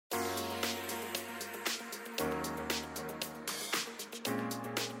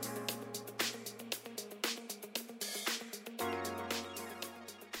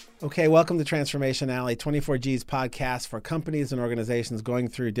Okay, welcome to Transformation Alley, 24G's podcast for companies and organizations going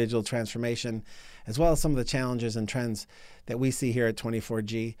through digital transformation, as well as some of the challenges and trends that we see here at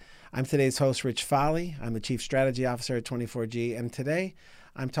 24G. I'm today's host, Rich Foley. I'm the Chief Strategy Officer at 24G, and today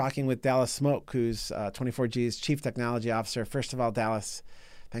I'm talking with Dallas Smoke, who's 24G's Chief Technology Officer. First of all, Dallas,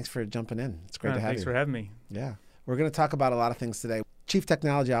 thanks for jumping in. It's great to have you. Thanks for having me. Yeah. We're going to talk about a lot of things today. Chief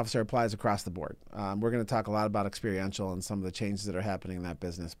Technology Officer applies across the board. We're going to talk a lot about experiential and some of the changes that are happening in that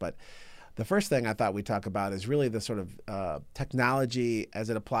business. But the first thing I thought we'd talk about is really the sort of technology as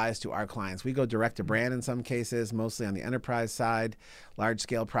it applies to our clients. We go direct to brand in some cases, mostly on the enterprise side,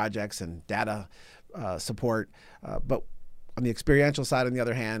 large-scale projects and data support. But on the experiential side, on the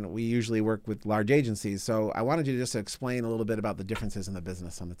other hand, we usually work with large agencies. So I wanted you to just explain a little bit about the differences in the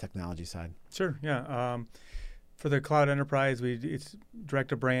business on the technology side. Sure, yeah. For the cloud enterprise, it's direct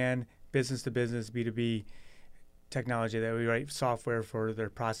to brand, business to business, B2B technology that we write software for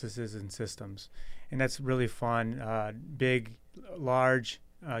their processes and systems. And that's really fun. Big, large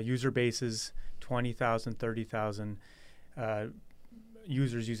user bases, 20,000, 30,000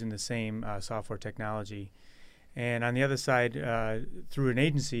 users using the same software technology. And on the other side, through an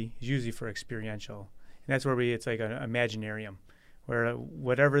agency, is usually for experiential. And that's where it's like an Imaginarium, where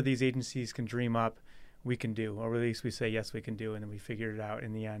whatever these agencies can dream up, we can do, or at least we say, yes, we can do, and then we figure it out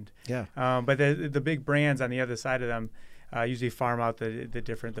in the end. Yeah. But the big brands on the other side of them usually farm out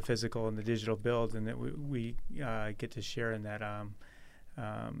the physical and the digital builds, and that we get to share in that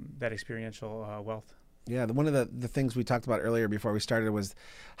that experiential wealth. Yeah, one of the things we talked about earlier before we started was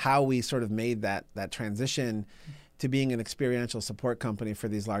how we sort of made that transition to being an experiential support company for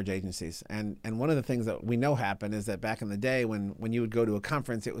these large agencies. And one of the things that we know happened is that back in the day when you would go to a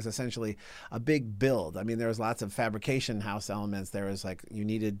conference, it was essentially a big build. I mean, there was lots of fabrication house elements. There was like, you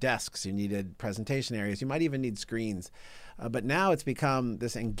needed desks, you needed presentation areas, you might even need screens. But now it's become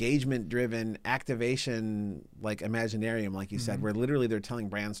this engagement-driven activation, like Imaginarium, like you said, where literally they're telling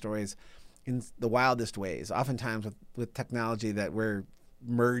brand stories in the wildest ways, oftentimes with technology that we're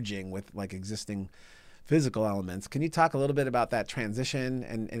merging with like existing physical elements. Can you talk a little bit about that transition?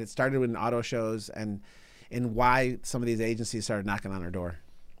 And it started with auto shows and why some of these agencies started knocking on our door.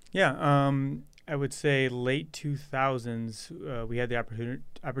 Yeah, I would say late 2000s, we had the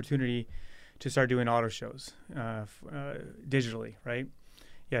opportunity to start doing auto shows digitally, right?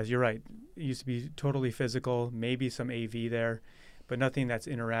 Yes, you're right. It used to be totally physical, maybe some AV there, but nothing that's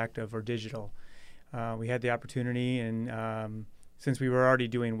interactive or digital. We had the opportunity, and since we were already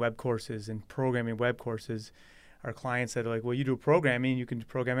doing web courses and programming web courses, our clients said, like, well, you do programming, you can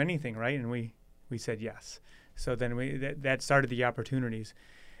program anything, right? And we said yes. So then that started the opportunities.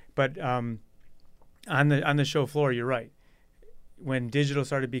 But on the show floor, you're right. When digital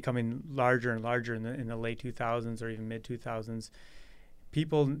started becoming larger and larger in the late 2000s or even mid 2000s,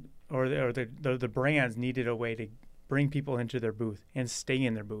 people or the brands needed a way to bring people into their booth and stay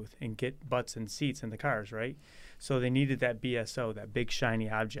in their booth and get butts and seats in the cars, right? So they needed that BSO, that big shiny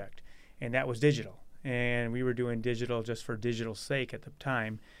object, and that was digital. And we were doing digital just for digital's sake at the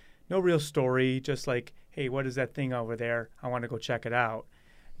time. No real story, just like, hey, what is that thing over there? I want to go check it out.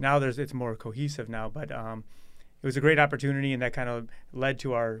 Now it's more cohesive now, but it was a great opportunity, and that kind of led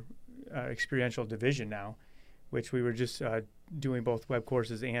to our experiential division now, which we were just doing both web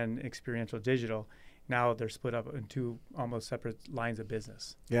courses and experiential digital. Now they're split up into almost separate lines of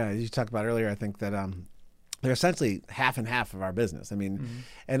business. Yeah, as you talked about earlier, I think that they're essentially half and half of our business. I mean,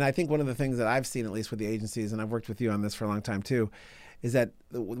 and I think one of the things that I've seen, at least with the agencies, and I've worked with you on this for a long time too, is that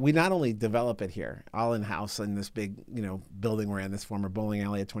we not only develop it here, all in-house in this big, building we're in, this former bowling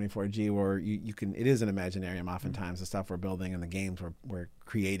alley at 24G, where you can, it is an Imaginarium oftentimes, the stuff we're building and the games we're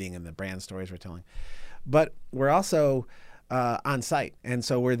creating and the brand stories we're telling. But we're also on site, and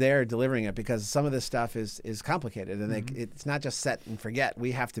so we're there delivering it because some of this stuff is complicated, and it's not just set and forget.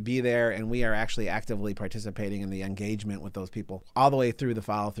 We have to be there, and we are actually actively participating in the engagement with those people all the way through the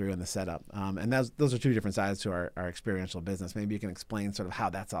follow-through and the setup. And those are two different sides to our experiential business. Maybe you can explain sort of how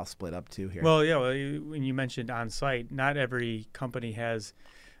that's all split up too here. Well, yeah, when you mentioned on site, not every company has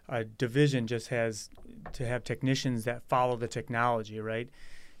a division just has to have technicians that follow the technology, right?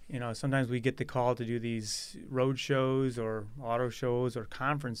 Sometimes we get the call to do these road shows or auto shows or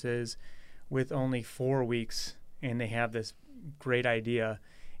conferences with only 4 weeks, and they have this great idea.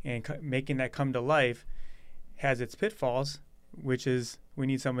 And making that come to life has its pitfalls, which is we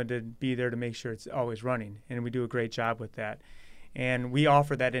need someone to be there to make sure it's always running, and we do a great job with that. And we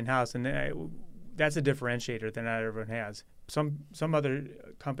offer that in-house, and that's a differentiator that not everyone has. Some other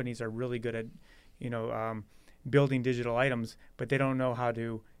companies are really good at, building digital items, but they don't know how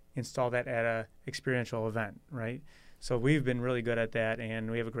to install that at a experiential event, right? So we've been really good at that, and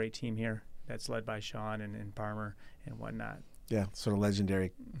we have a great team here that's led by Sean and Parmer and whatnot. Yeah, sort of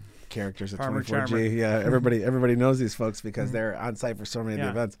legendary characters at Parmer 24G. Charmer. Yeah, everybody knows these folks because they're on site for so many of the Yeah.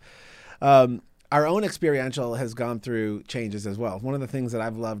 events. Our own experiential has gone through changes as well. One of the things that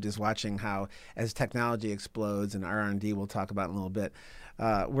I've loved is watching how, as technology explodes, and R&D we'll talk about in a little bit,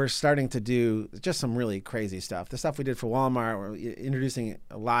 we're starting to do just some really crazy stuff. The stuff we did for Walmart, we're introducing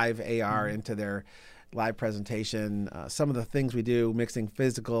live AR into their live presentation, some of the things we do, mixing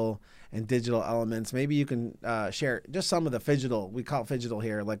physical and digital elements. Maybe you can share just some of the phygital, we call it phygital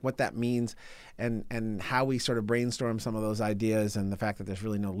here, like what that means and how we sort of brainstorm some of those ideas and the fact that there's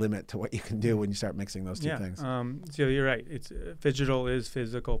really no limit to what you can do when you start mixing those two things. So you're right. It's phygital is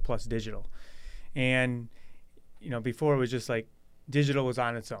physical plus digital. And, before it was just like digital was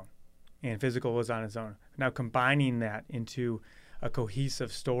on its own and physical was on its own. Now combining that into a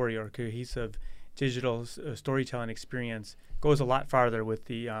cohesive story or cohesive digital storytelling experience goes a lot farther with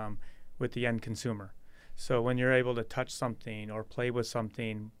the end consumer. So when you're able to touch something or play with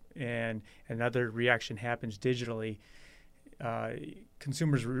something and another reaction happens digitally,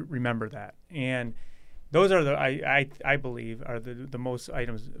 consumers remember that. And those are I believe are the most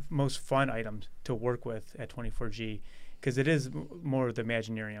fun items to work with at 24G, because it is more of the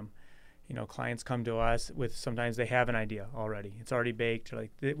Imaginarium. Clients come to us with, sometimes they have an idea already. It's already baked. They're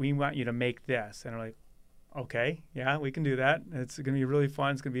like, we want you to make this. And I'm like, okay, yeah, we can do that. It's going to be really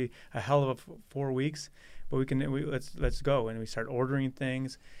fun. It's going to be a hell of a 4 weeks, but let's go. And we start ordering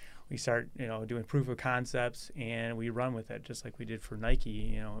things. We start, doing proof of concepts, and we run with it, just like we did for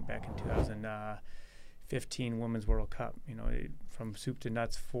Nike, back in 2015 Women's World Cup. From soup to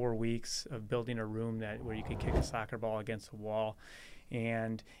nuts, 4 weeks of building a room where you could kick a soccer ball against a wall,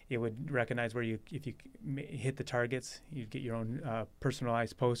 and it would recognize if you hit the targets, you'd get your own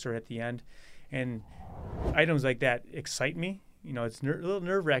personalized poster at the end. And items like that excite me. It's a little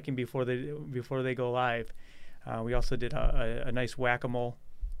nerve-wracking before they go live. We also did a nice whack-a-mole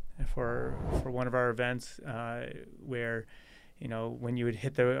for one of our events, where when you would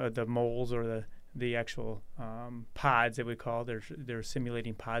hit the moles or the actual pods, they would call, they're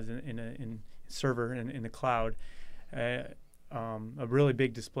simulating pods in a server in the cloud. A really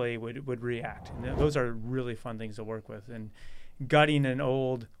big display would react. And those are really fun things to work with. And gutting an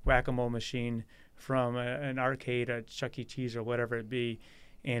old whack-a-mole machine from an arcade, a Chuck E. Cheese or whatever it be,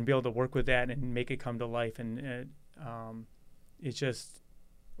 and be able to work with that and make it come to life. And it's just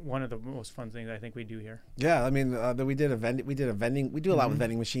one of the most fun things I think we do here. Yeah, I mean, we do a lot with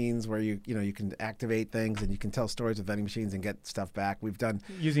vending machines where you can activate things and you can tell stories with vending machines and get stuff back. We've done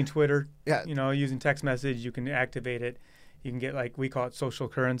using Twitter, using text message, you can activate it. You can get, like, we call it social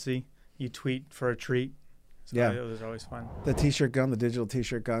currency. You tweet for a treat. So those are always fun. The T-shirt gun, the digital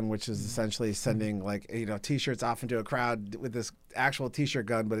T-shirt gun, which is essentially sending T-shirts off into a crowd with this actual T-shirt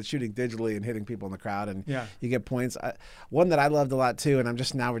gun, but it's shooting digitally and hitting people in the crowd, and you get points. One that I loved a lot too, and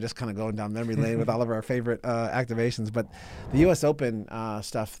we're just kind of going down memory lane with all of our favorite activations, but the U.S. Open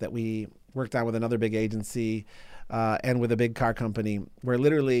stuff that we worked on with another big agency and with a big car company, where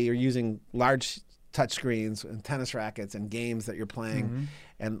literally you're using large touch screens and tennis rackets and games that you're playing,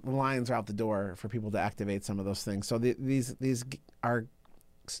 and lines are out the door for people to activate some of those things. So these are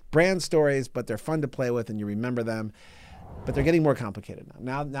brand stories, but they're fun to play with and you remember them. But they're getting more complicated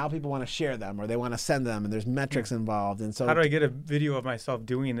now. Now people want to share them or they want to send them, and there's metrics involved. And so, how do I get a video of myself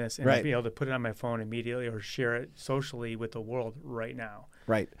doing this and be able to put it on my phone immediately or share it socially with the world right now?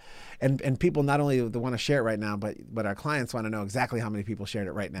 Right, and people not only want to share it right now, but our clients want to know exactly how many people shared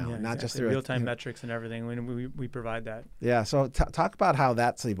it right now, not just through real-time metrics and everything. We provide that. Yeah. So talk about how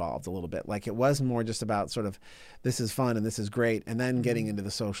that's evolved a little bit. Like, it was more just about sort of, this is fun and this is great, and then getting into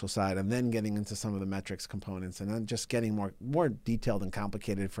the social side, and then getting into some of the metrics components, and then just getting more detailed and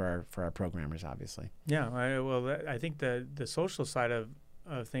complicated for our programmers, obviously. Yeah. I think the social side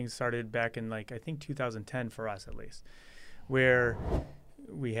of things started back in, I think 2010 for us at least, where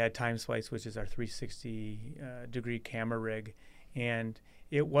we had TimeSplice, which is our 360 degree camera rig, and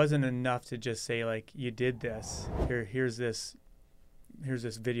it wasn't enough to just say, you did this. Here's this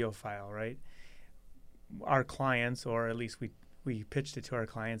video file, right? Our clients, or at least we pitched it to our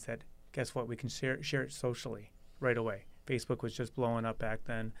clients, that guess what, we can share it socially right away. Facebook was just blowing up back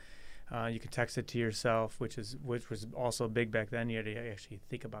then. You could text it to yourself, which was also big back then. You had to actually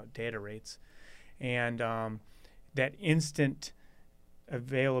think about data rates, and that instant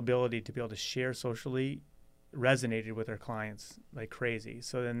availability to be able to share socially resonated with our clients like crazy.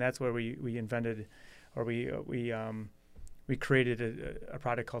 So then that's where we invented, or we created a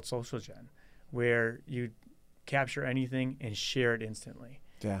product called SocialGen, where you capture anything and share it instantly.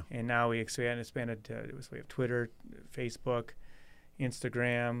 Yeah. And now we expanded to, so we have Twitter, Facebook,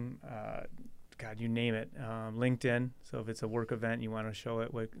 Instagram, God, you name it, LinkedIn. So if it's a work event, you want to show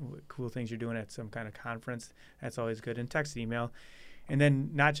it what cool things you're doing at some kind of conference, that's always good. And text, email. And then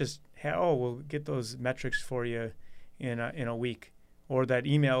not just, we'll get those metrics for you in a week, or that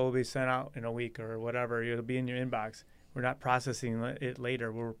email will be sent out in a week or whatever. It'll be in your inbox. We're not processing it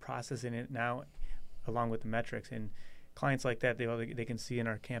later. We're processing it now along with the metrics. And clients like that, they can see in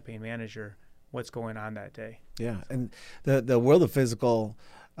our campaign manager what's going on that day. Yeah, and the world of physical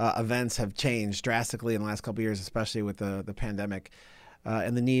events have changed drastically in the last couple of years, especially with the pandemic,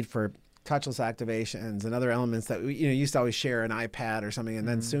 and the need for touchless activations and other elements that you used to always share an iPad or something, and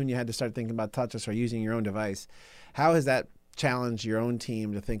then soon you had to start thinking about touchless or using your own device. How has that challenged your own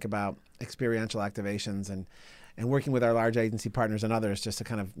team to think about experiential activations and working with our large agency partners and others just to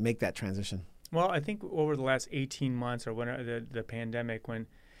kind of make that transition? Well, I think over the last 18 months or when the pandemic, when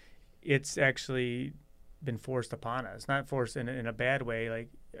it's actually been forced upon us, not forced in a bad way, like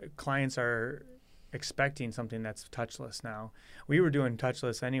clients are expecting something that's touchless now. We were doing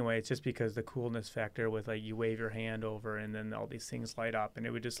touchless anyway. It's just because the coolness factor with like you wave your hand over and then all these things light up, and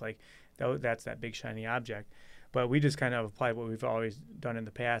it would just like that's that big shiny object. But we just kind of applied what we've always done in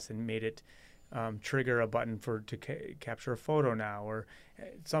the past and made it trigger a button to capture a photo now, or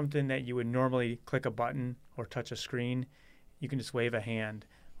something that you would normally click a button or touch a screen, you can just wave a hand.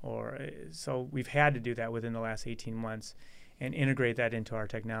 So we've had to do that within the last 18 months and integrate that into our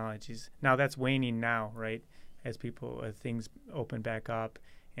technologies. Now that's waning now, right? As things open back up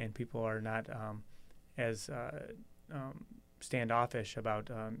and people are not as standoffish about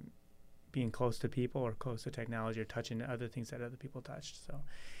being close to people or close to technology or touching other things that other people touched. So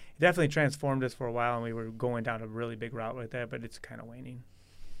it definitely transformed us for a while, and we were going down a really big route like that, but it's kind of waning.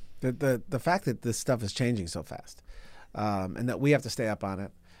 The fact that this stuff is changing so fast, and that we have to stay up on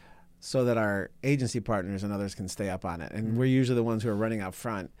it so that our agency partners and others can stay up on it. And we're usually the ones who are running out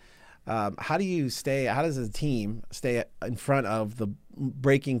front. How does a team stay in front of the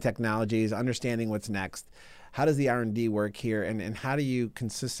breaking technologies, understanding what's next? How does the R&D work here? And how do you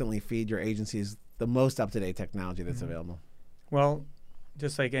consistently feed your agencies the most up-to-date technology that's available? Well,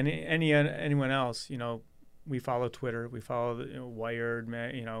 just like anyone else, we follow Twitter, we follow Wired,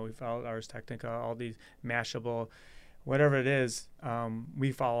 we follow Ars Technica, all these Mashable, whatever it is,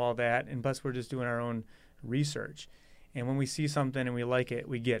 we follow all that, and plus we're just doing our own research. And when we see something and we like it,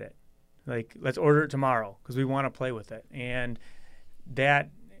 we get it. Like, let's order it tomorrow because we want to play with it. And that,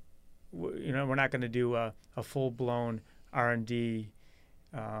 we're not going to do a full-blown R&D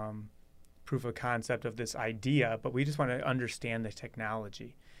proof of concept of this idea, but we just want to understand the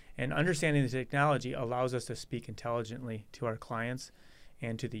technology. And understanding the technology allows us to speak intelligently to our clients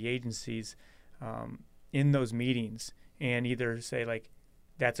and to the agencies in those meetings, and either say like,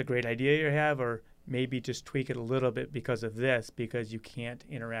 that's a great idea you have, or maybe just tweak it a little bit because of this, because you can't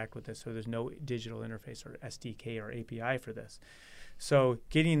interact with this, so there's no digital interface or SDK or API for this. So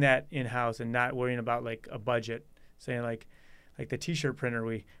getting that in-house and not worrying about like a budget, saying like the T-shirt printer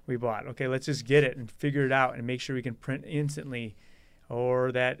we bought, okay, let's just get it and figure it out and make sure we can print instantly,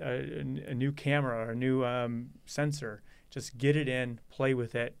 or that a new camera or a new sensor, just get it in, play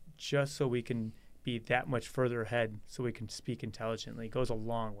with it, just so we can be that much further ahead so we can speak intelligently. It goes a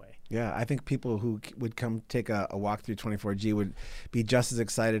long way. Yeah, I think people who would come take a walk through 24G would be just as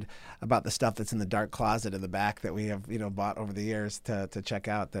excited about the stuff that's in the dark closet in the back that we have bought over the years to check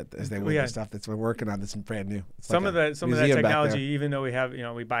out, that as they would the stuff that we're working on that's brand new. It's some of that technology, even though we have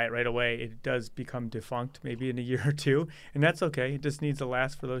we buy it right away, it does become defunct maybe in a year or two, and that's okay. It just needs to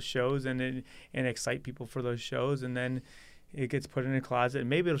last for those shows and excite people for those shows, and then it gets put in a closet, and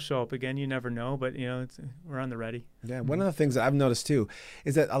maybe it'll show up again. You never know, but we're on the ready. Yeah, one of the things that I've noticed too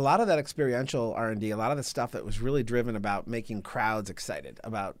is that a lot of that experiential R&D, a lot of the stuff that was really driven about making crowds excited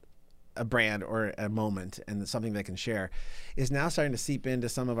about a brand or a moment and something they can share, is now starting to seep into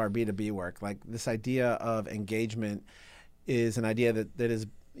some of our B2B work. Like this idea of engagement is an idea that is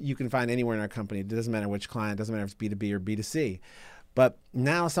you can find anywhere in our company. It doesn't matter which client, it doesn't matter if it's B2B or B2C. But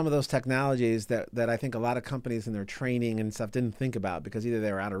now some of those technologies that I think a lot of companies in their training and stuff didn't think about because either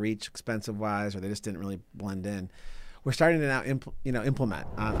they were out of reach expensive-wise or they just didn't really blend in, we're starting to now implement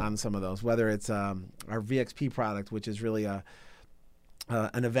on some of those, whether it's our VXP product, which is really an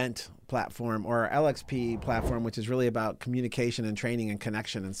event platform, or our LXP platform, which is really about communication and training and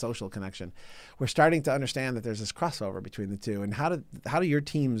connection and social connection. We're starting to understand that there's this crossover between the two. And how do your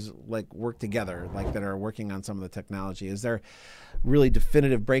teams work together, that are working on some of the technology? Is there really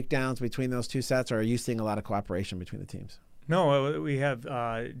definitive breakdowns between those two sets, or are you seeing a lot of cooperation between the teams? No, we have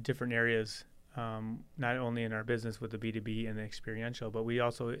different areas not only in our business with the B2B and the experiential, but we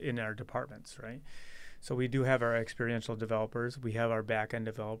also in our departments, right? So we do have our experiential developers, we have our back-end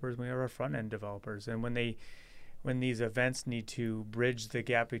developers, we have our front-end developers. And when these events need to bridge the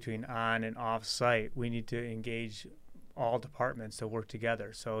gap between on and off site, we need to engage all departments to work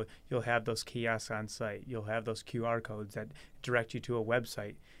together. So you'll have those kiosks on site. You'll have those QR codes that direct you to a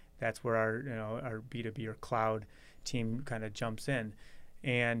website. That's where our B2B or cloud team kind of jumps in.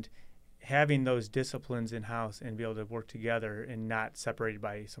 And having those disciplines in-house and be able to work together and not separated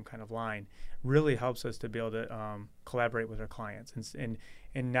by some kind of line really helps us to be able to collaborate with our clients and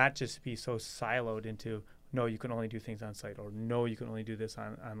not just be so siloed into, no, you can only do things on site, or no, you can only do this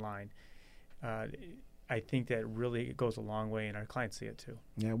online. I think that really goes a long way, and our clients see it too.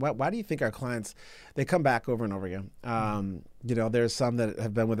 Yeah. Why do you think our clients, they come back over and over again? There's some that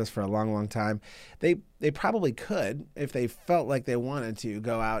have been with us for a long, long time. They probably could, if they felt like they wanted to,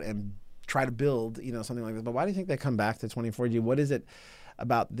 go out and try to build, something like this. But why do you think they come back to 24G? What is it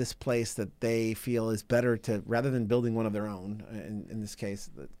about this place that they feel is better to, rather than building one of their own, in this case,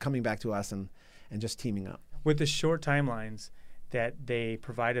 coming back to us and just teaming up? With the short timelines that they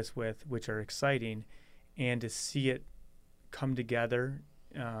provide us with, which are exciting, and to see it come together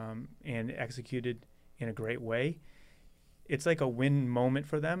and executed in a great way, it's like a win moment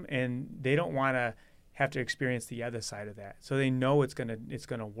for them, and they don't want to have to experience the other side of that. So they know it's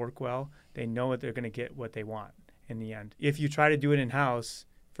gonna work well. They know that they're gonna get what they want in the end. If you try to do it in-house,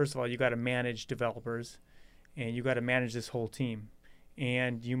 first of all, you got to manage developers, and you got to manage this whole team,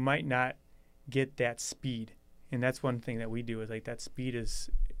 and you might not get that speed. And that's one thing that we do, is like that speed is,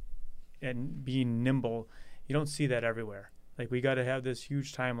 and being nimble. You don't see that everywhere. Like, we got to have this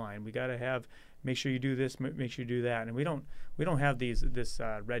huge timeline. We got to make sure you do this, make sure you do that. And we don't have this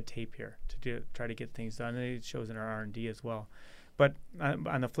red tape here to try to get things done. And it shows in our R&D as well. But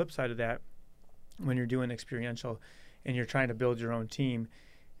on the flip side of that, when you're doing experiential and you're trying to build your own team,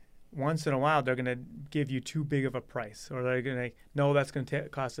 once in a while they're going to give you too big of a price, or they're going to, no, that's going to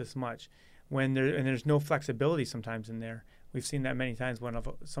cost this much. And there's no flexibility sometimes in there. We've seen that many times when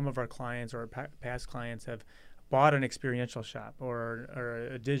some of our clients or past clients have bought an experiential shop or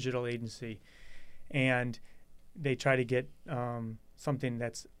a digital agency, and they try to get something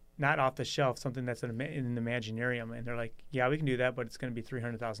that's not off the shelf, something that's in the Imaginarium, and they're like, yeah, we can do that, but it's going to be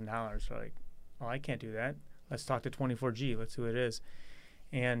 $300,000. So like, well, I can't do that. Let's talk to 24G. Let's see who it is.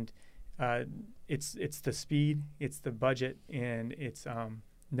 And it's the speed, it's the budget, and it's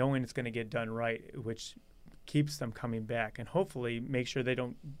knowing it's going to get done right, which keeps them coming back, and hopefully make sure they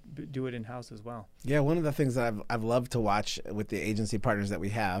don't do it in-house as well. Yeah, one of the things that I've loved to watch with the agency partners that we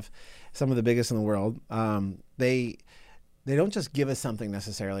have, some of the biggest in the world, they don't just give us something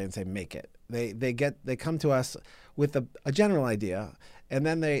necessarily and say make it. They come to us with a general idea, and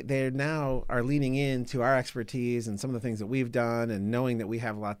then they now are leaning into our expertise and some of the things that we've done, and knowing that we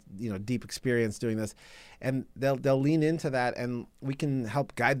have deep experience doing this, and they'll lean into that, and we can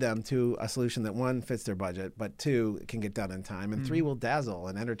help guide them to a solution that, one, fits their budget, but two, can get done in time, and three, will dazzle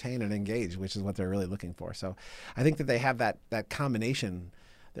and entertain and engage, which is what they're really looking for. So I think that they have that combination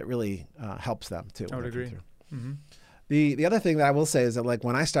that really helps them too. I would agree. Mm-hmm. The other thing that I will say is that, like,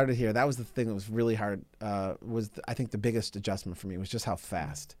 when I started here, that was the thing that was really hard. I think the biggest adjustment for me was just how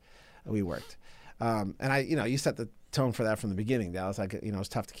fast we worked. And you set the tone for that from the beginning, Dallas. It was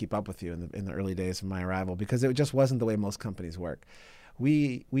tough to keep up with you in the early days of my arrival, because it just wasn't the way most companies work.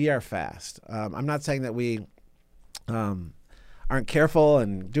 We are fast. I'm not saying that we aren't careful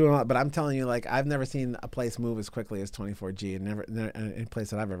and doing a lot, but I'm telling you, like, I've never seen a place move as quickly as 24G, and never any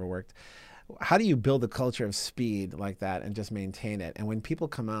place that I've ever worked. How do you build a culture of speed like that and just maintain it? And when people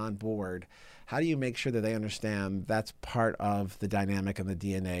come on board, how do you make sure that they understand that's part of the dynamic and the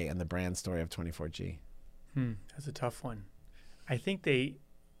DNA and the brand story of 24G? That's a tough one. I think they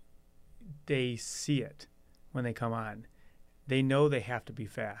see it when they come on. They know they have to be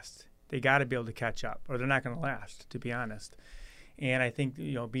fast. They got to be able to catch up, or they're not going to last, to be honest. And I think,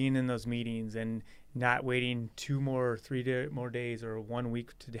 being in those meetings and not waiting 3 more days or 1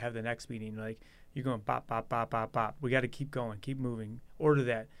 week to have the next meeting. Like, you're going bop, bop, bop, bop, bop. We got to keep going, keep moving. Order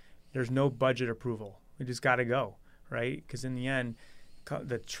that. There's no budget approval. We just got to go, right? Because in the end,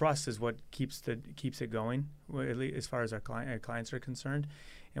 the trust is what keeps it going, at least as far as our clients are concerned,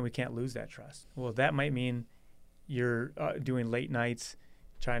 and we can't lose that trust. Well, that might mean you're doing late nights,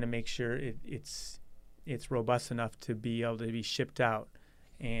 trying to make sure it's robust enough to be able to be shipped out,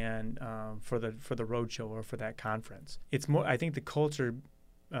 and for the roadshow or for that conference. It's more, I think the culture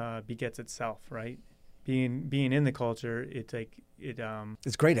begets itself, right? Being in the culture, it's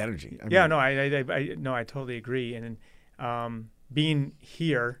great energy. I totally agree. And being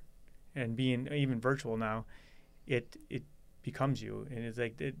here and being even virtual now, it becomes you, and it's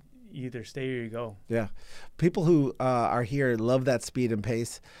like you either stay or you go. Yeah. People who are here love that speed and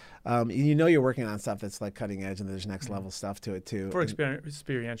pace. You know you're working on stuff that's like cutting edge, and there's next level stuff to it too. For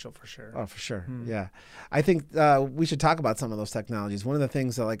experiential, for sure. Oh, for sure. Yeah. I think we should talk about some of those technologies. One of the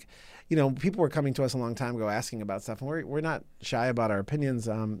things that, like, you know, people were coming to us a long time ago asking about stuff, and we're not shy about our opinions.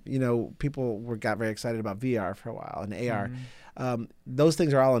 You know, people got very excited about VR for a while and AR. Those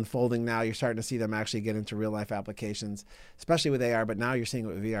things are all unfolding now. You're starting to see them actually get into real life applications, especially with AR, but now you're seeing it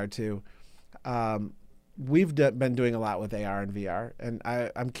with VR too. We've been doing a lot with AR and VR, and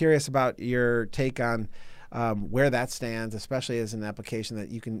I'm curious about your take on where that stands, especially as an application that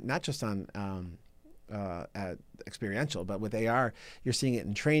you can, not just on experiential, but with AR, you're seeing it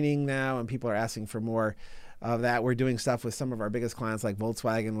in training now, and people are asking for more of that. We're doing stuff with some of our biggest clients like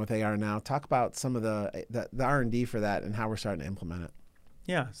Volkswagen with AR now. Talk about some of the R&D for that and how we're starting to implement it.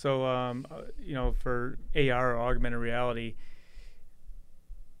 Yeah, so you know, for AR or augmented reality,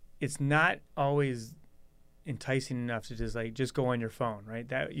 it's not always enticing enough to just go on your phone, right?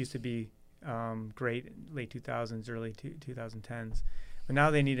 That used to be great late 2000s, early 2010s, but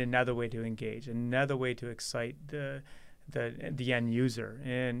now they need another way to engage, another way to excite the end user,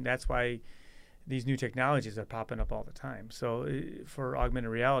 and that's why these new technologies are popping up all the time. So for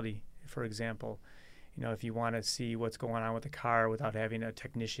augmented reality, for example, you know, if you want to see what's going on with the car without having a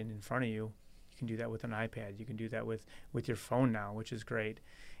technician in front of you, you can do that with an iPad. You can do that with your phone now, which is great.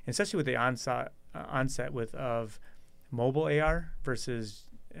 And especially with the onset of mobile AR versus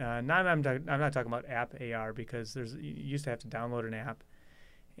I'm not talking about app AR, because you used to have to download an app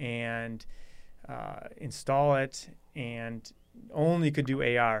and install it, and only could do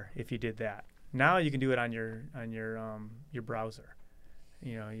AR if you did that. Now you can do it on your browser.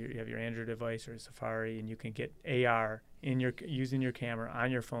 You know, you have your Android device or Safari, and you can get AR using your camera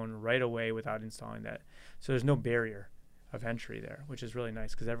on your phone right away without installing that. So there's no barrier of entry there, which is really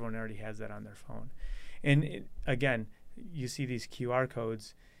nice because everyone already has that on their phone. And again, you see these QR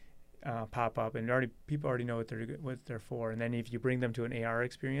codes pop up, and people already know what they're for. And then if you bring them to an AR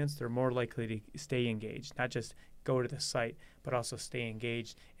experience, they're more likely to stay engaged, not just go to the site, but also stay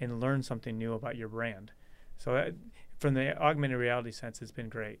engaged and learn something new about your brand. So from the augmented reality sense, it's been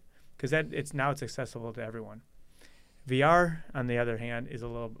great because it's accessible to everyone. VR, on the other hand, is a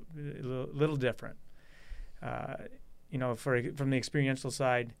little different. You know, from the experiential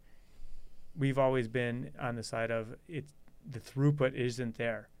side, we've always been on the side of the throughput isn't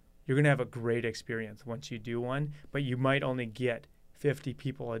there. You're going to have a great experience once you do one, but you might only get 50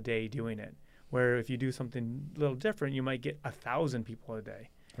 people a day doing it. Where if you do something a little different, you might get 1,000 people a day,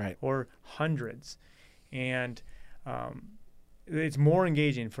 right, or hundreds. And it's more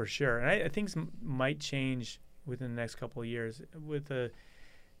engaging for sure. And I think might change within the next couple of years,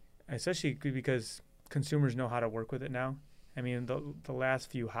 especially because consumers know how to work with it now. I mean, the last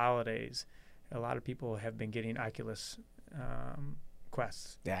few holidays, a lot of people have been getting Oculus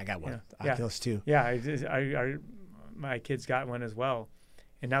Quests. Yeah, I got one. Oculus too. Yeah, my kids got one as well.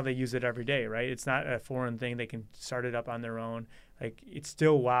 And now they use it every day, right? It's not a foreign thing. They can start it up on their own. Like, it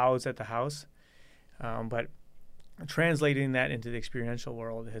still wows at the house. But translating that into the experiential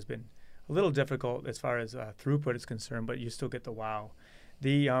world has been a little difficult as far as throughput is concerned, but you still get the wow.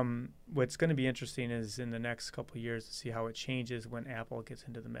 What's going to be interesting is in the next couple of years to see how it changes when Apple gets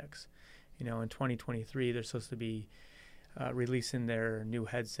into the mix. You know, in 2023, they're supposed to be releasing their new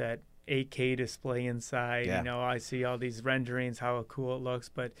headset, 8K display inside. Yeah. You know, I see all these renderings, how cool it looks,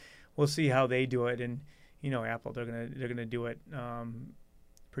 but we'll see how they do it. And you know, Apple, they're gonna do it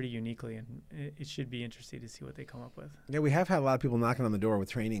pretty uniquely, and it should be interesting to see what they come up with. Yeah, we have had a lot of people knocking on the door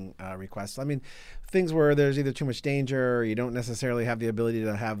with training requests. I mean, things where there's either too much danger, or you don't necessarily have the ability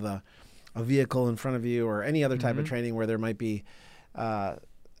to have a vehicle in front of you, or any other type of training where there might be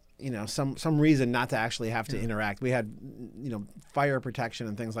some reason not to actually have to interact. We had, fire protection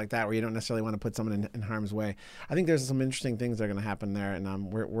and things like that where you don't necessarily want to put someone in harm's way. I think there's some interesting things that are going to happen there,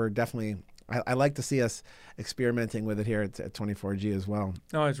 and we're definitely. I like to see us experimenting with it here at 24G as well.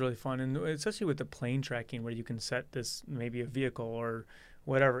 Oh, it's really fun, and especially with the plane tracking, where you can set this maybe a vehicle or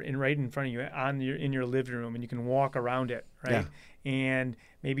whatever right in front of you in your living room, and you can walk around it, right? Yeah. And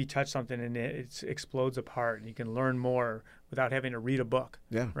maybe touch something, and it explodes apart, and you can learn more without having to read a book.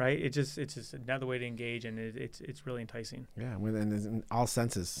 Yeah. Right. It's just another way to engage, and it's really enticing. Yeah, and all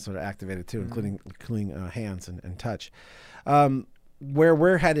senses sort of activated too, including hands and touch. Where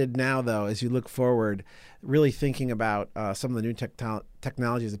we're headed now, though, as you look forward, really thinking about some of the new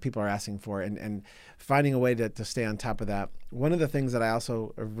technologies that people are asking for, and finding a way to stay on top of that. One of the things that I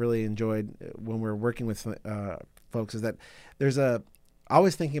also have really enjoyed when we're working with folks is that there's a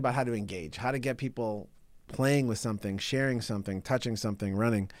always thinking about how to engage, how to get people playing with something, sharing something, touching something,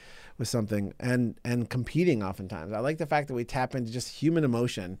 running with something, and competing oftentimes. I like the fact that we tap into just human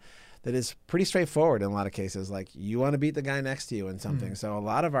emotion that is pretty straightforward in a lot of cases. Like, you want to beat the guy next to you in something. So a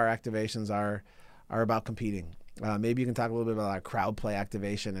lot of our activations are about competing. Maybe you can talk a little bit about our crowd play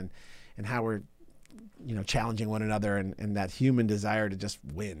activation and how we're, challenging one another, and that human desire to just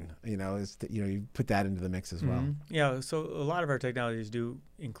win, you put that into the mix as well. Yeah, so a lot of our technologies do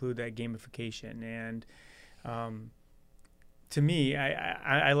include that gamification, and to me,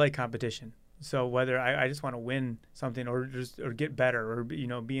 I like competition. So whether I just want to win something or get better or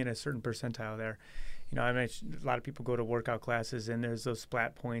be in a certain percentile there. I mean, a lot of people go to workout classes and there's those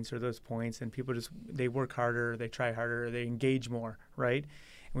splat points or those points, and people they work harder, they try harder, they engage more, right?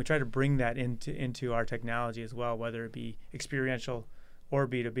 And we try to bring that into our technology as well, whether it be experiential or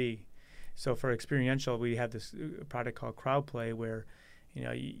B2B. So for experiential, we have this product called CrowdPlay, where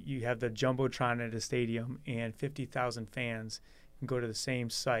you have the jumbotron at a stadium and 50,000 fans can go to the same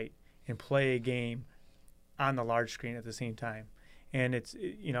site and play a game on the large screen at the same time. And it's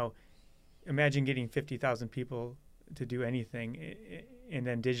imagine getting 50,000 people to do anything and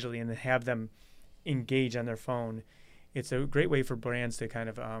then digitally, and then have them engage on their phone. It's a great way for brands to kind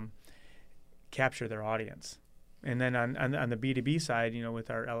of capture their audience. And then on the B2B side, with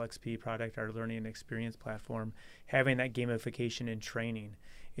our LXP product, our learning and experience platform, having that gamification and training,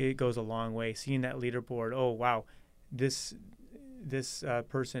 it goes a long way. Seeing that leaderboard, oh wow, this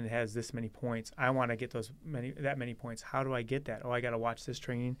person has this many points. I want to get that many points. How do I get that? Oh, I got to watch this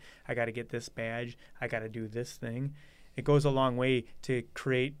training. I got to get this badge. I got to do this thing. It goes a long way to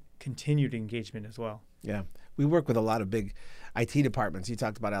create continued engagement as well. Yeah. We work with a lot of big IT departments. You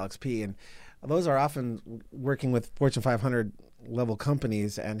talked about LXP, and those are often working with Fortune 500 level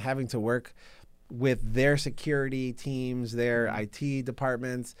companies and having to work with their security teams, their IT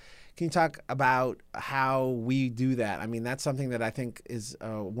departments. Can you talk about how we do that? I mean, that's something that I think is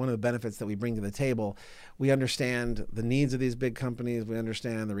one of the benefits that we bring to the table. We understand the needs of these big companies, we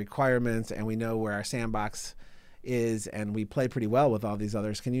understand the requirements, and we know where our sandbox is, and we play pretty well with all these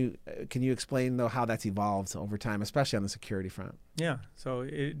others. Can you explain, though, how that's evolved over time, especially on the security front? Yeah, so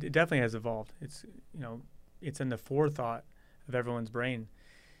it definitely has evolved. It's it's in the forethought of everyone's brain.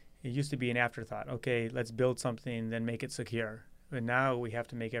 It used to be an afterthought. Okay, let's build something, then make it secure. But now we have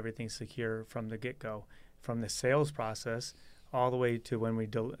to make everything secure from the get-go, from the sales process all the way to when we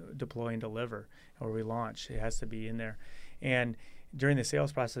deploy and deliver or we launch. It has to be in there. And during the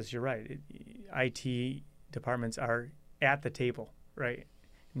sales process, you're right. IT departments are at the table, right?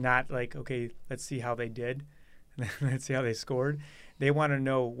 Not like, okay, let's see how they did, let's see how they scored. They want to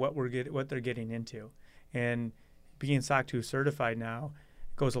know what they're getting into, and being SOC 2 certified now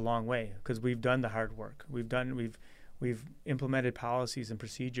goes a long way because we've done the hard work. We've implemented policies and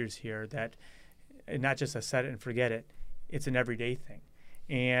procedures here that, not just a set it and forget it, it's an everyday thing.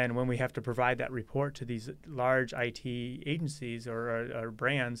 And when we have to provide that report to these large IT agencies or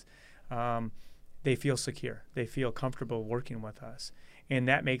brands, they feel secure. They feel comfortable working with us, and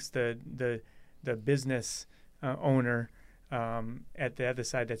that makes the business owner at the other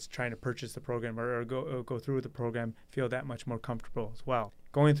side that's trying to purchase the program or go through with the program feel that much more comfortable as well.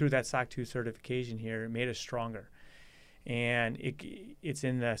 Going through that SOC 2 certification here made us stronger, and it's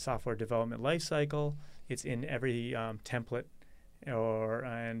in the software development lifecycle. It's in every template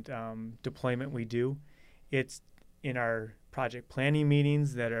and deployment we do. It's in our project planning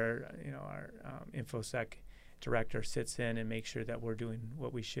meetings that our InfoSec director sits in and makes sure that we're doing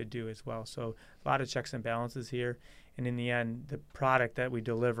what we should do as well. So a lot of checks and balances here. And in the end, the product that we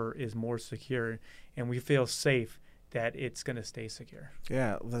deliver is more secure, and we feel safe that it's going to stay secure.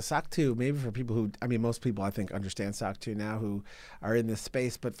 Yeah, the SOC 2, maybe for people who, most people I think understand SOC 2 now who are in this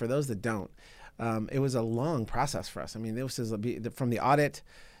space, but for those that don't, it was a long process for us. This is from the audit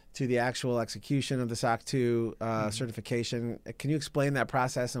to the actual execution of the SOC 2 certification. Can you explain that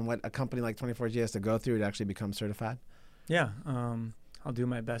process and what a company like 24G has to go through to actually become certified? Yeah, I'll do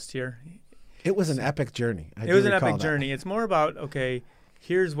my best here. It was an epic journey. It was an epic journey. It's more about, okay,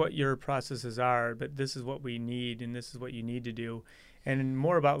 here's what your processes are, but this is what we need, and this is what you need to do. And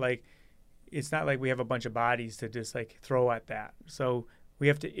more about, like, it's not like we have a bunch of bodies to just, like, throw at that. So we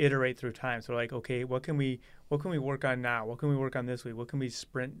have to iterate through time. So, like, okay, what can we work on now? What can we work on this week? What can we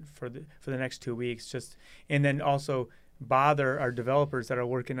sprint for the next 2 weeks? And then also bother our developers that are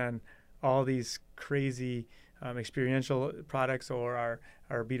working on all these crazy experiential products or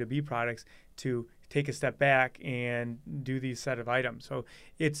our B2B products to take a step back and do these set of items. So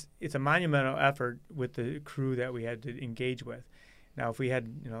it's a monumental effort with the crew that we had to engage with. Now, if we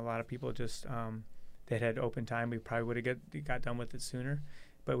had a lot of people just that had open time, we probably would have got done with it sooner.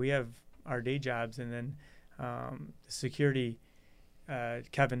 But we have our day jobs, and then security.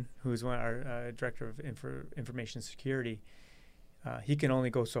 Kevin, who's our director of information security, he can only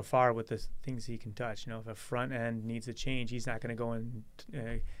go so far with the things he can touch. If a front end needs a change, he's not going to go and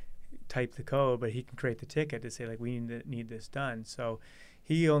type the code, but he can create the ticket to say, like, we need this done. So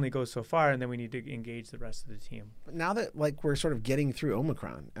he only goes so far, and then we need to engage the rest of the team. But now that, like, we're sort of getting through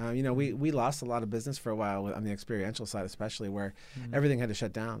Omicron, we lost a lot of business for a while on the experiential side, especially where everything had to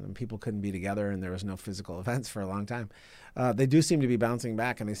shut down and people couldn't be together and there was no physical events for a long time. They do seem to be bouncing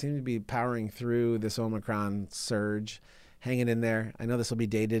back, and they seem to be powering through this Omicron surge, hanging in there. I know this will be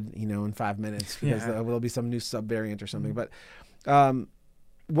dated, in 5 minutes because there'll be some new subvariant or something. But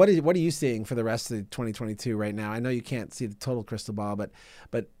what are you seeing for the rest of 2022 right now? I know you can't see the total crystal ball, but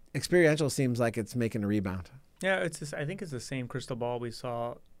experiential seems like it's making a rebound. Yeah, I think it's the same crystal ball we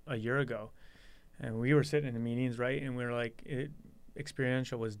saw a year ago, and we were sitting in the meetings, right, and we were like,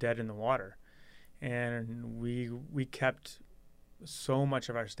 experiential was dead in the water, and we kept so much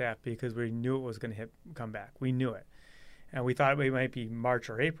of our staff because we knew it was going to come back. We knew it. And we thought it might be March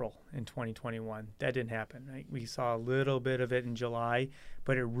or April in 2021. That didn't happen, right? We saw a little bit of it in July,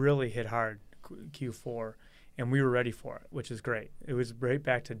 but it really hit hard Q4, and we were ready for it, which is great. It was right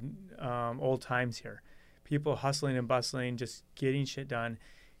back to old times here. People hustling and bustling, just getting shit done,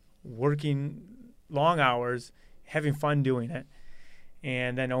 working long hours, having fun doing it.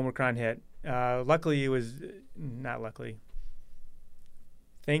 And then Omicron hit. Luckily, it was not luckily.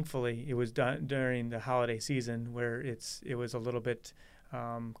 Thankfully, it was done during the holiday season where it was a little bit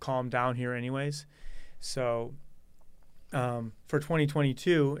calmed down here anyways. So for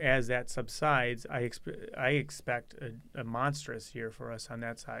 2022, as that subsides, I expect a monstrous year for us on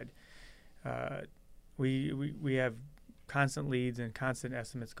that side. We have constant leads and constant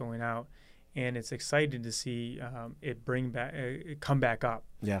estimates going out, and it's exciting to see it come back up.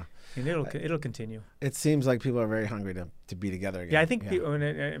 Yeah, and it'll continue. It seems like people are very hungry to be together again. Yeah, I think people, and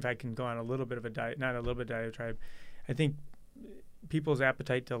if I can go on a little bit of a diatribe, I think people's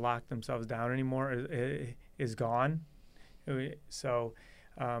appetite to lock themselves down anymore is gone. So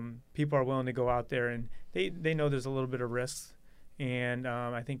people are willing to go out there, and they know there's a little bit of risk, and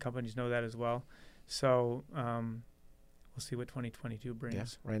I think companies know that as well. So we'll see what 2022 brings.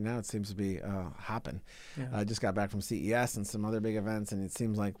 Yeah, right now it seems to be hopping. Yeah. I just got back from CES and some other big events, and it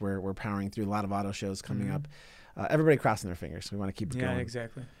seems like we're powering through a lot of auto shows coming up. Everybody crossing their fingers. We want to keep it going. Yeah,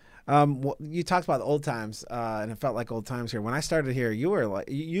 exactly. You talked about the old times, and it felt like old times here. When I started here, you were like,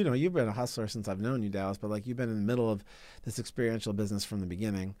 you've been a hustler since I've known you, Dallas, but like you've been in the middle of this experiential business from the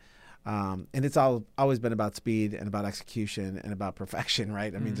beginning. And it's always been about speed and about execution and about perfection,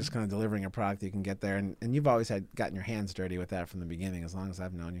 right? I mean, just kind of delivering a product you can get there. And you've always gotten your hands dirty with that from the beginning, as long as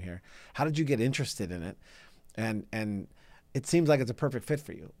I've known you here. How did you get interested in it? And it seems like it's a perfect fit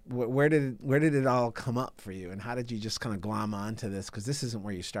for you. Where did it all come up for you? And how did you just kind of glom onto this? Because this isn't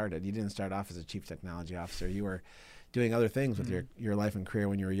where you started. You didn't start off as a chief technology officer. You were doing other things with your life and career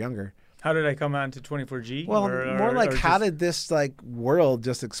when you were younger. How did I come on to 24G? Well, more like how did this world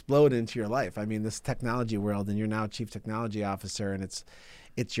just explode into your life? I mean, this technology world, and you're now chief technology officer, and it's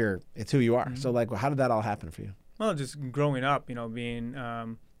who you are. So how did that all happen for you? Well, just growing up,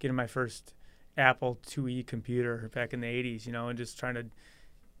 being getting my first Apple IIe computer back in the 80s, and just trying to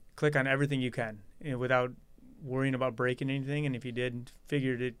click on everything you can, without worrying about breaking anything. And if you did,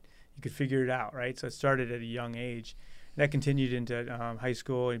 you could figure it out, right? So it started at a young age. That continued into high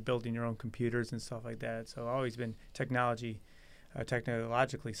school and building your own computers and stuff like that. So I've always been technologically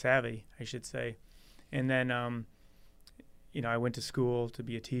savvy, I should say. And then, I went to school to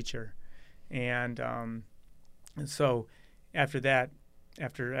be a teacher. And so after that,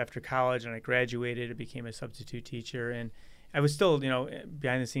 after college and I graduated, I became a substitute teacher. And I was still,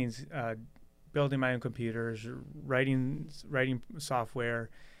 behind the scenes, building my own computers, writing software,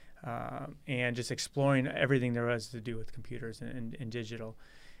 and just exploring everything there was to do with computers and digital.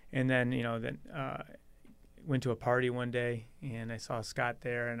 And then, went to a party one day and I saw Scott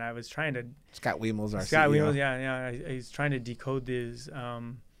there, and I was trying to... Scott Weimels, our Scott CEO. Weimels, yeah. I was trying to decode these,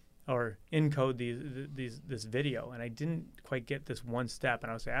 or encode this video, and I didn't quite get this one step,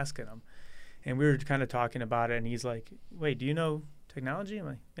 and I was asking him. And we were kind of talking about it, and he's like, wait, do you know technology? I'm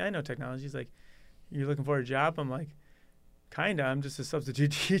like, yeah, I know technology. He's like, you're looking for a job? I'm like, kinda. I'm just a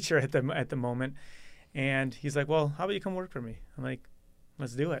substitute teacher at the moment. And he's like, well, how about you come work for me? I'm like,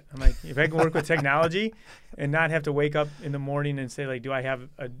 let's do it. I'm like, if I can work with technology and not have to wake up in the morning and say, like, do I have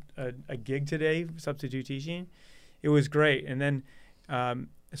a gig today, substitute teaching? It was great. And then,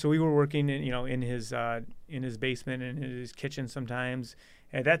 so we were working in his basement and in his kitchen sometimes.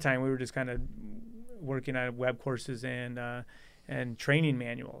 At that time, we were just kind of working on web courses and training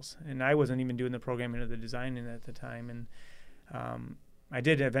manuals. And I wasn't even doing the programming or the designing at the time. And I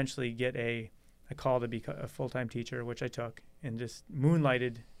did eventually get a call to be a full-time teacher, which I took, and just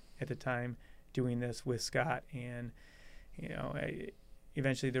moonlighted at the time doing this with Scott. And,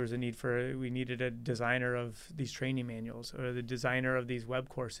 eventually there was a need we needed a designer of these training manuals or the designer of these web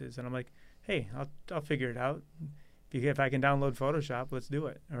courses. And I'm like, hey, I'll figure it out. If I can download Photoshop, let's do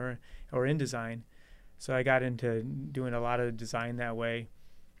it, or InDesign. So I got into doing a lot of design that way.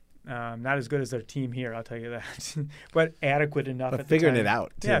 Not as good as their team here, I'll tell you that, but adequate enough. But figuring it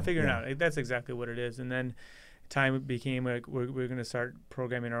out, too. Yeah, figuring it out. That's exactly what it is. And then time became like we're going to start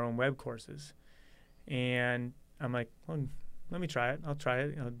programming our own web courses. And I'm like, well, let me try it. I'll try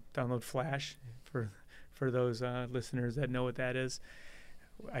it. I'll download Flash for those listeners that know what that is.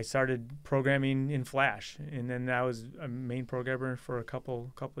 I started programming in Flash, and then I was a main programmer for a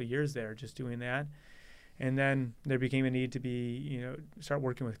couple of years there, just doing that. And then there became a need to start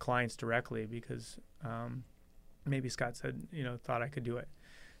working with clients directly because maybe Scott thought I could do it.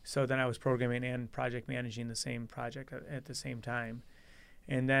 So then I was programming and project managing the same project at the same time.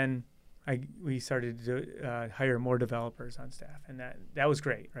 And then we started to hire more developers on staff, and that was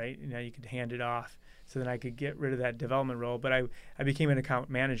great, right? You could hand it off. So then I could get rid of that development role. But I became an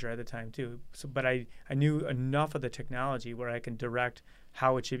account manager at the time too. But I knew enough of the technology where I can direct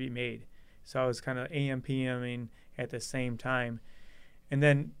how it should be made. So I was kind of AM/PMing at the same time. And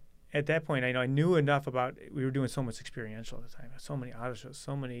then at that point, I knew enough about, we were doing so much experiential at the time, so many auto shows,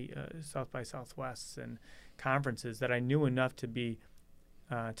 so many South by Southwests and conferences that I knew enough to be,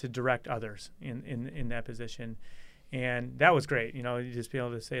 to direct others in that position. And that was great, you just be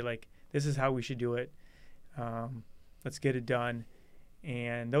able to say, like, this is how we should do it. Let's get it done.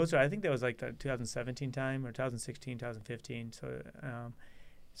 And I think that was like the 2017 time, or 2016, 2015.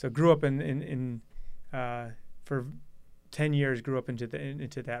 So grew up for 10 years, grew up into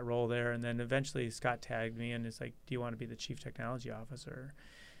that role there. And then eventually Scott tagged me and it's like, do you want to be the chief technology officer?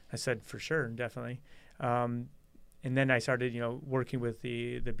 I said, for sure, definitely. And then I started, working with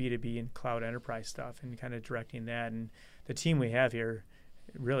the B2B and cloud enterprise stuff and kind of directing that. And the team we have here,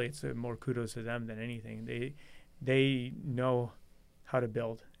 really, it's more kudos to them than anything. They know how to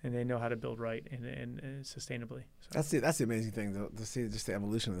build, and they know how to build right and sustainably. So. That's the amazing thing to see, just the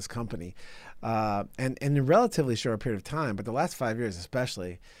evolution of this company, and in a relatively short period of time. But the last 5 years,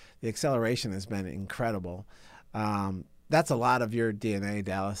 especially, the acceleration has been incredible. That's a lot of your DNA,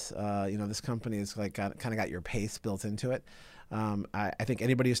 Dallas. This company is like kind of got your pace built into it. I think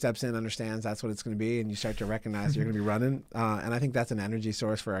anybody who steps in understands that's what it's going to be, and you start to recognize you're going to be running. And I think that's an energy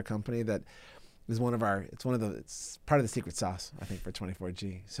source for our company that is it's part of the secret sauce, I think, for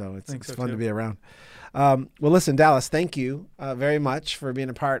 24G. So it's fun to be around. Well, listen, Dallas, thank you very much for being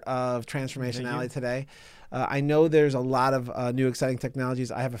a part of Transformation Alley today. I know there's a lot of new exciting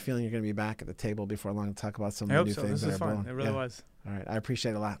technologies. I have a feeling you're going to be back at the table before long to talk about some of the new things. This was fun. It really was. All right. I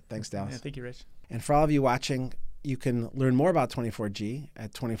appreciate it a lot. Thanks, Dallas. Yeah, thank you, Rich. And for all of you watching, you can learn more about 24G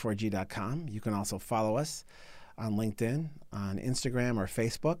at 24G.com. You can also follow us on LinkedIn, on Instagram, or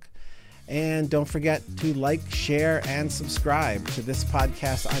Facebook. And don't forget to like, share, and subscribe to this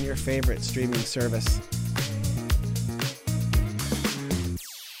podcast on your favorite streaming service.